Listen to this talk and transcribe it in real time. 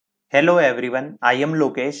Hello everyone, I am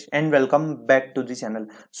Lokesh and welcome back to the channel.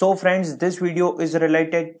 So friends, this video is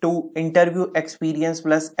related to interview experience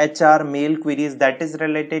plus HR mail queries that is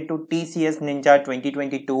related to TCS Ninja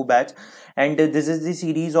 2022 batch, and this is the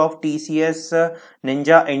series of TCS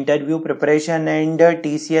Ninja interview preparation and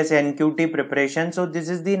TCS NQT preparation. So this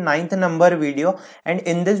is the 9th number video, and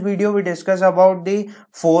in this video we discuss about the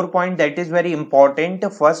 4 points that is very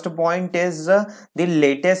important. First point is the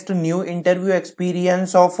latest new interview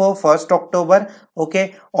experience of 1st October.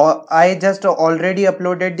 Okay, I just already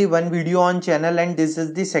uploaded the one video on channel, and this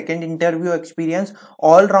is the second interview experience.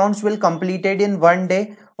 All rounds will completed in one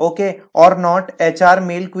day. Okay, or not. HR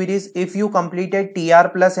mail queries, if you completed TR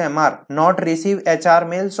plus MR, not receive HR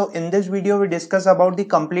mail. So in this video we discuss about the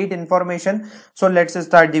complete information. So let's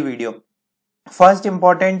start the video. First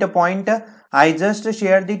important point, I just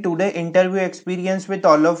shared the today interview experience with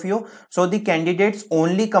all of you. So the candidates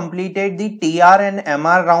only completed the TR and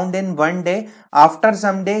MR round in one day. After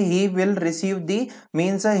some day he will receive the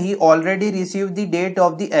he already received the date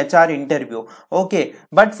of the HR interview. Okay,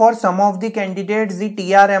 but for some of the candidates the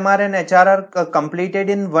TR, MR and HR are completed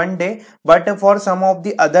in one day, but for some of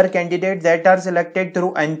the other candidates that are selected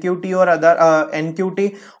through NQT or other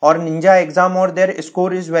NQT or Ninja exam, or their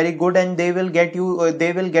score is very good and they will get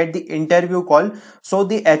the interview call. So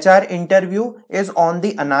the HR interview is on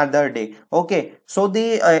the another day. Okay, so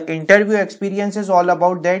the interview experience is all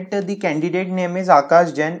about that. The candidate name is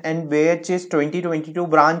Akash Jain and batch is 2022,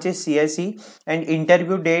 branch is CSE, and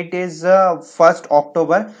interview date is 1st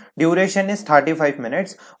October. Duration is 35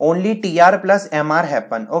 minutes. Only TR plus MR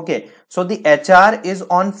happen. Okay, so the HR is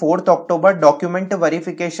on 4th October. Document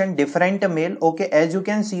verification, different mail. Okay, as you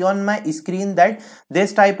can see on my screen that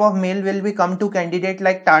this type of mail will be come to candidate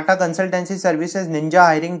like Tata Consultancy Services, Ninja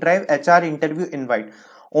Hiring Drive, HR interview invite.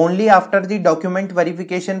 Only after the document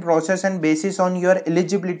verification process and basis on your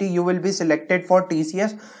eligibility you will be selected for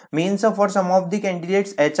TCS. Means for some of the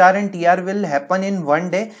candidates HR and TR will happen in one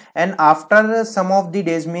day, and after some of the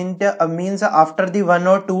days means after the 1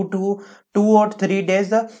 or 2 or 3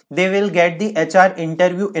 days they will get the HR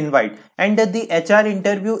interview invite. And the HR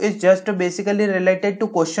interview is just basically related to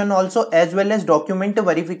question also as well as document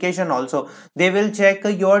verification also. They will check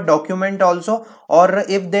your document also, or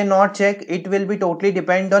if they not check, it will be totally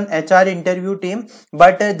depend on HR interview team,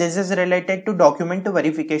 but this is related to document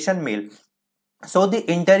verification mail. So the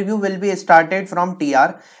interview will be started from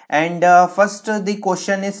TR, and first the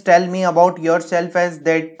question is tell me about yourself, as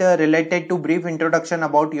that related to brief introduction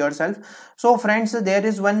about yourself. So friends, there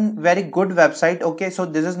is one very good website. Okay, so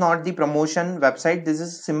this is not the promotion website, this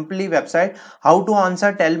is simply website how to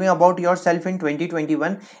answer tell me about yourself in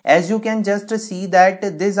 2021. As you can just see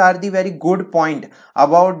that these are the very good point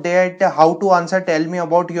about that how to answer tell me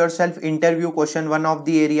about yourself interview question. One of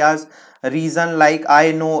the areas reason, like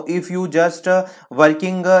I know if you just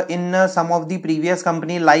working in some of the previous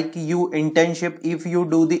company, like you internship, if you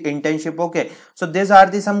do the internship. Okay, so these are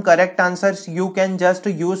the some correct answers you can just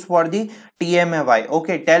use for the TMAY.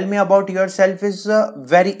 Okay, tell me about yourself is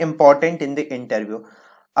very important in the interview.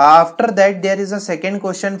 After that there is a second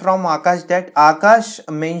question from Akash, that Akash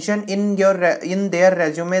mentioned in their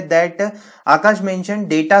resume that Akash mentioned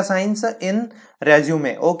data science in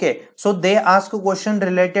resume. Okay, so they ask a question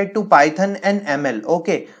related to Python and ML.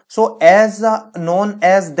 Okay, so as known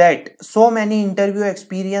as that, so many interview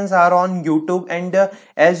experience are on YouTube, and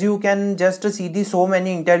as you can just see the so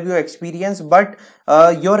many interview experience, but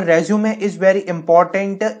your resume is very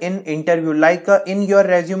important in interview. Like in your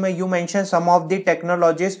resume you mention some of the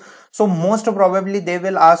technologies, so most probably they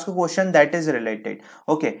will ask a question that is related.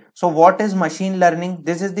 Okay, so what is machine learning?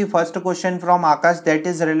 This is the first question from Akash, that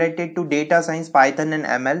is related to data science, Python and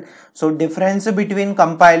ML. So difference between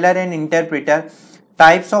compiler and interpreter,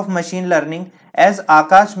 types of machine learning. As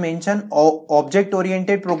Akash mentioned, object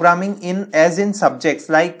oriented programming in subjects,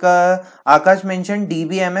 like Akash mentioned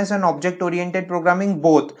DBMS and object oriented programming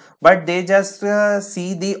both, but they just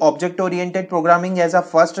see the object oriented programming as a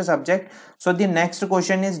first subject. So the next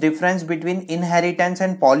question is difference between inheritance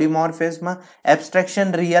and polymorphism,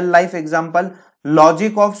 abstraction, real life example,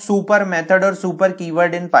 logic of super method or super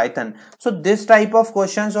keyword in Python. So this type of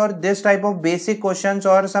questions or this type of basic questions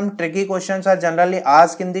or some tricky questions are generally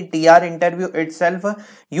asked in the TR interview itself.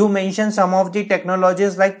 You mention some of the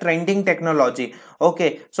technologies like trending technology.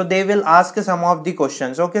 Okay, so they will ask some of the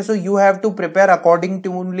questions. Okay, so you have to prepare according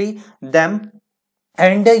to them,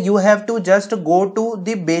 and you have to just go to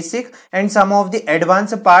the basic and some of the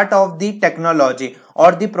advanced part of the technology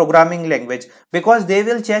or the programming language, because they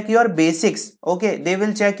will check your basics. Okay, they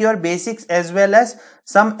will check your basics as well as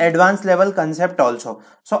some advanced level concept also.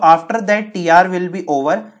 So after that TR will be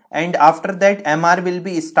over, and after that MR will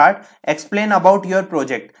be start. Explain about your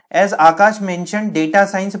project. As Akash mentioned, data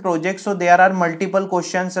science project, so there are multiple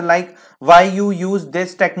questions like why you use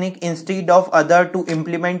this technique instead of other to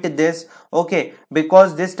implement this. Okay,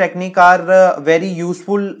 because this technique are very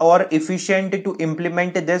useful or efficient to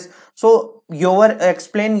implement this. So your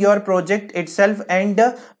explain your project itself and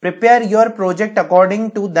prepare your project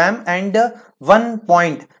according to them. And one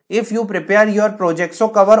point, if you prepare your project, so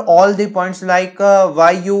cover all the points like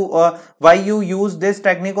why you use this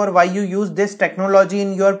technique or why you use this technology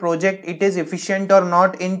in your project, it is efficient or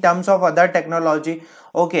not in terms of other technology.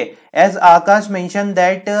 Okay, as Akash mentioned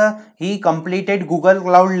that he completed Google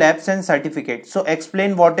Cloud Labs and certificate, so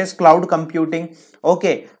explain what is cloud computing.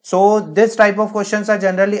 Okay, so this type of questions are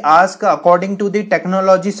generally asked according to the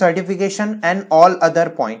technology certification and all other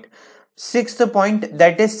point. Sixth point,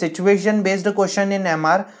 that is situation based question in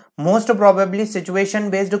MR. Most probably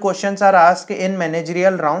situation based questions are asked in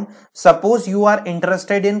managerial round. Suppose you are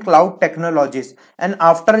interested in cloud technologies and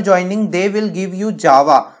after joining they will give you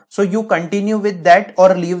Java, so you continue with that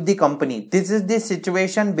or leave the company. This is the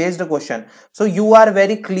situation based question, so you are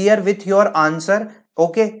very clear with your answer.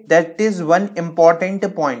 Okay, that is one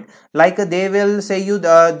important point. Like they will say you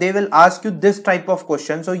they will ask you this type of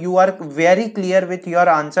question, so you are very clear with your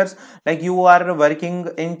answers, like you are working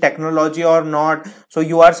in technology or not, so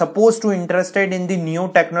you are supposed to interested in the new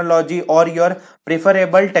technology or your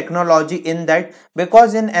preferable technology in that,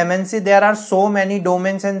 because in MNC there are so many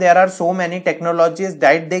domains and there are so many technologies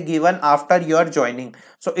that they given after your joining.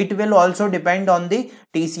 So it will also depend on the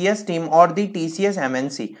TCS team or the TCS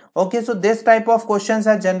MNC. Okay, so this type of questions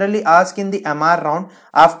are generally asked in the MR round.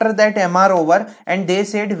 After that MR over and they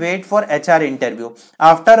said wait for HR interview.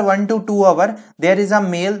 After 1 to 2 hours there is a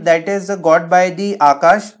mail that is got by the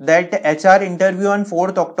Akash that HR interview on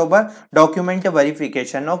 4th October, document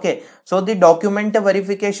verification. Okay, so the document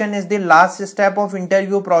verification is the last step of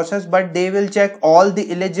interview process, but they will check all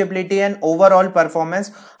the eligibility and overall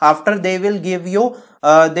performance. After they will give you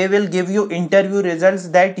interview results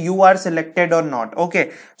that you are selected or not.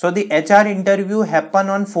 Okay, so the HR interview happen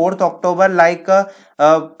on 4th October, like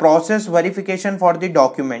process verification for the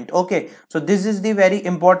document. Okay, so this is the very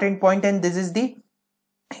important point and this is the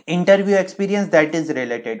interview experience that is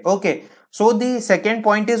related. Okay, so the second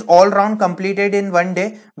point is all round completed in one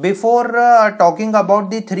day. Before talking about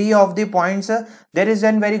the three of the points, there is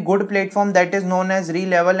a very good platform that is known as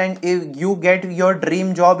Relevel, and if you get your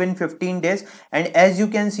dream job in 15 days. And as you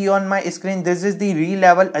can see on my screen, this is the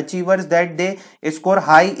Relevel achievers that they score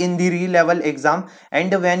high in the Relevel exam.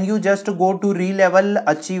 And when you just go to Relevel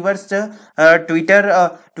achievers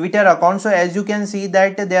Twitter account, so as you can see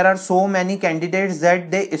that there are so many candidates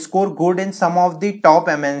that they score good in some of the top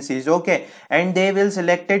MNCs. Okay, and they will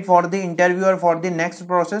select it for the interview or for the next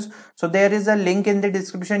process. So there is a link in the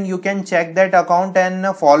description, you can check that account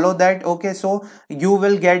and follow that. Okay, so you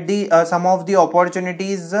will get the some of the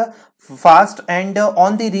opportunities fast. And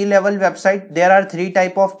on the Relevel website there are three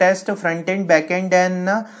type of tests: front end, back end,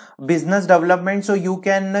 and business development. So you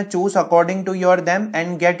can choose according to your them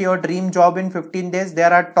and get your dream job in 15 days.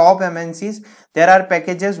 There are top MNCs, there are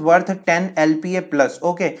packages worth 10 LPA plus.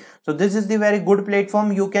 Okay, so this is the very good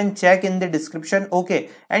platform, you can check in the description. Okay,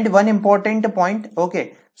 and one important point.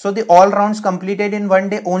 Okay, so the all rounds completed in one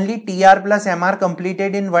day, only TR plus MR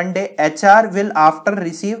completed in one day. HR will after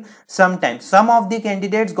receive sometime. Some of the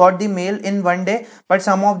candidates got the mail in one day, but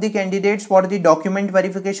some of the candidates for the document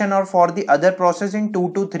verification or for the other process in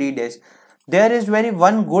 2 to 3 days. There is very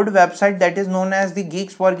one good website that is known as the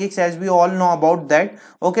Geeks for Geeks, as we all know about that.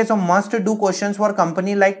 Okay, so must do questions for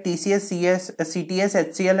company like TCS, CTS,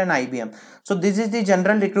 HCL and IBM. So this is the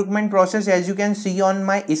general recruitment process as you can see on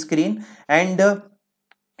my screen. And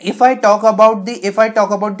if I talk about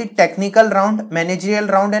the technical round, managerial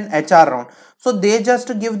round and HR round, so they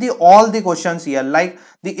just give the all the questions here, like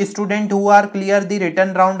the student who are clear the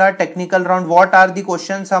written round or technical round, what are the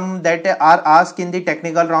questions some that are asked in the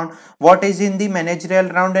technical round, what is in the managerial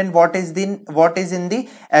round, and what is in the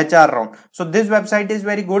HR round. So this website is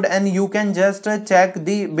very good and you can just check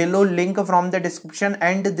the below link from the description.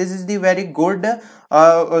 And this is the very good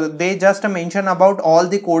they just mention about all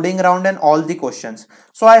the coding round and all the questions.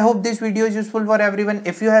 So I hope this video is useful for everyone.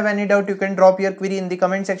 If you have any doubt, you can drop your query in the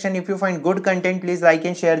comment section. If you find good content, please like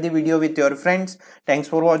and share the video with your friends. Thanks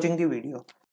for watching the video.